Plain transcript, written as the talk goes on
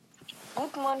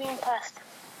Good morning, Pastor.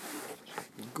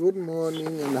 Good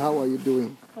morning, and how are you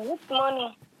doing? Good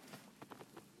morning.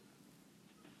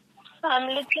 I'm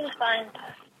looking fine,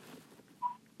 Pastor.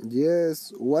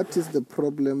 Yes, what is the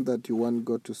problem that you want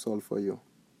God to solve for you?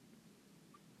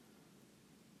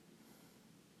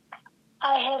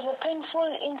 I have a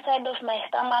painful inside of my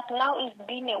stomach. Now it's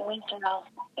been a week now.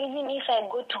 Even if I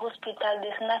go to hospital,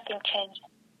 there's nothing changed.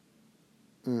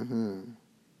 Mm-hmm.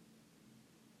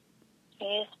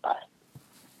 Yes, Pastor.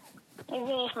 Even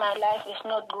if my life is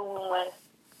not going well.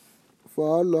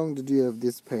 For how long did you have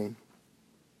this pain?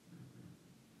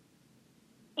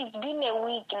 It's been a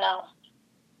week now.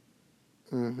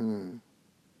 Mm-hmm.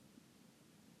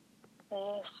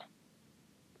 Yes.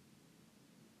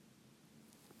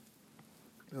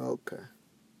 Okay.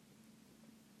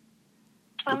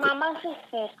 I'm a massive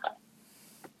sister.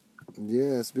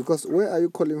 Yes, because where are you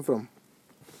calling from?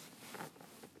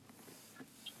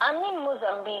 I'm in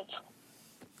Mozambique.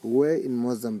 Where in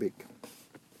Mozambique?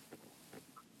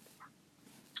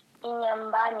 In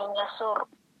Nyambani, Nyasoro.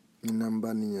 In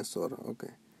Nambani, Nyasoro. Okay.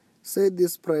 Say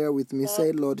this prayer with me. Yes.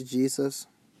 Say, Lord Jesus,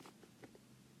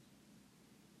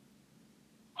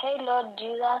 Hey, Lord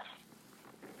Jesus,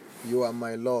 you are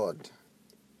my Lord.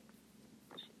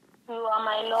 you are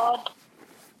my Lord.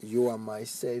 You are my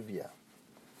Savior.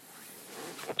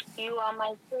 You are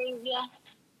my Savior.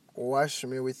 Wash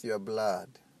me with your blood.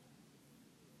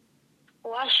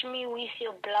 Wash me with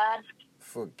your blood.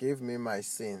 Forgive me my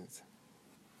sins.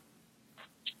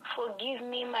 Forgive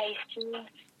me my sins.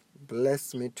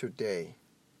 Bless me today.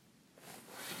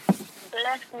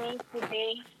 Bless me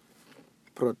today.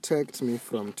 Protect me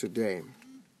from today.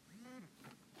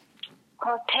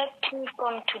 Protect me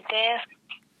from today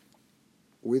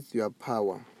With your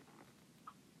power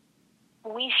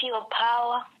with your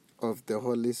power of the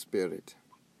Holy Spirit.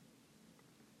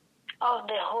 of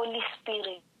the Holy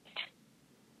Spirit.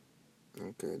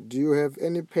 Okay. Do you have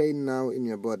any pain now in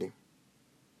your body?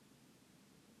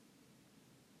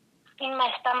 In my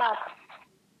stomach,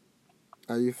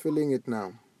 Are you feeling it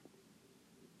now?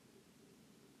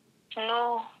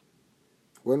 no.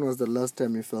 When was the last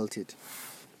time you felt it?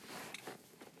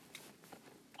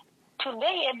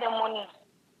 Today in the morning,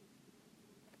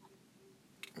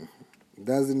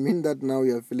 Does it mean that now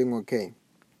you are feeling okay?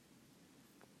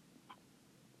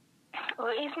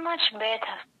 it's much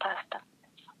better, Pastor.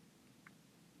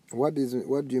 What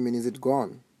do you mean? Is it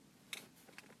gone?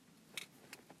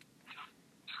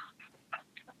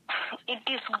 It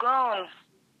is gone.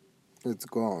 It's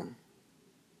gone.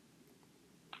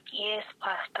 Yes,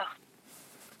 Pastor.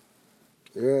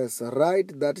 Yes,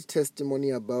 write that testimony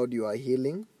about your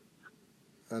healing,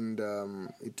 and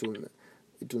it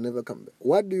will never come back.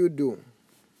 What do you do?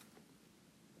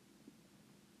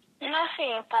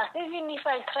 Nothing, Pastor. Even if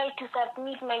I try to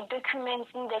submit my documents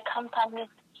in the company,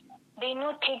 they're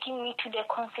not taking me to the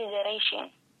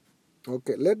consideration.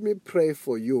 Okay, let me pray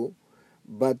for you,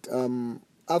 but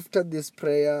after this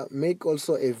prayer, make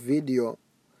also a video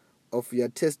of your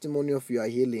testimony of your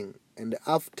healing, and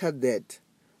after that,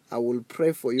 I will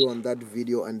pray for you on that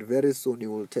video, and very soon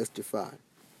you will testify.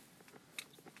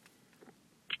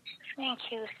 Thank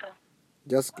you, sir.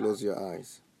 Just close your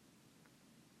eyes.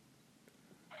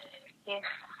 Yes.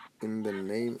 In the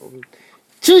name of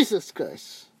Jesus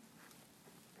Christ,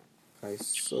 I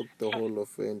soak the whole of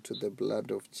it into the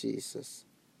blood of Jesus,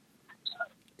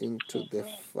 into the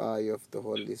fire of the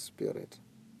Holy Spirit.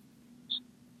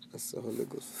 As the Holy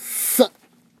Ghost.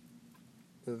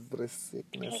 Every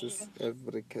sickness,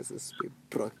 every curse be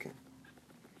broken.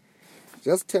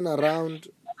 Just turn around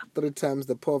 3 times.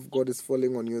 The power of God is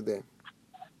falling on you there.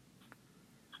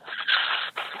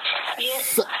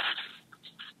 Yes.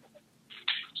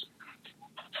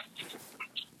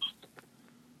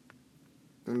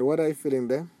 And what are you feeling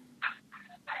there?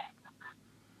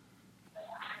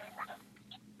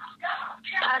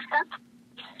 Pastor?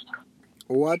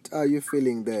 What are you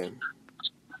feeling there?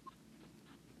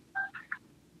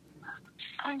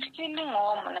 I'm feeling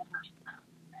warm.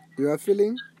 You are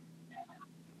feeling?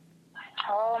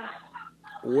 Warm.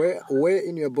 Where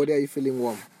in your body are you feeling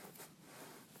warm?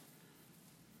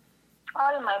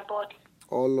 All my body.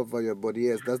 All over your body.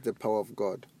 Yes, that's the power of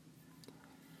God.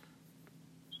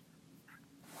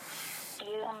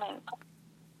 Amen.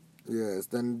 Yes,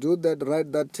 then do that,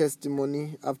 write that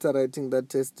testimony. After writing that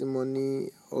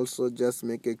testimony, also just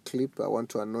make a clip. I want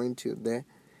to anoint you there.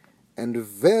 And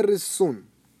very soon,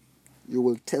 you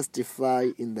will testify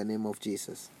in the name of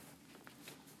Jesus.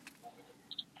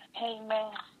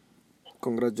 Amen.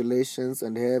 Congratulations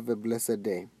and have a blessed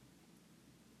day.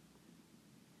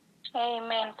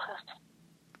 Amen, Pastor.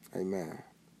 Amen.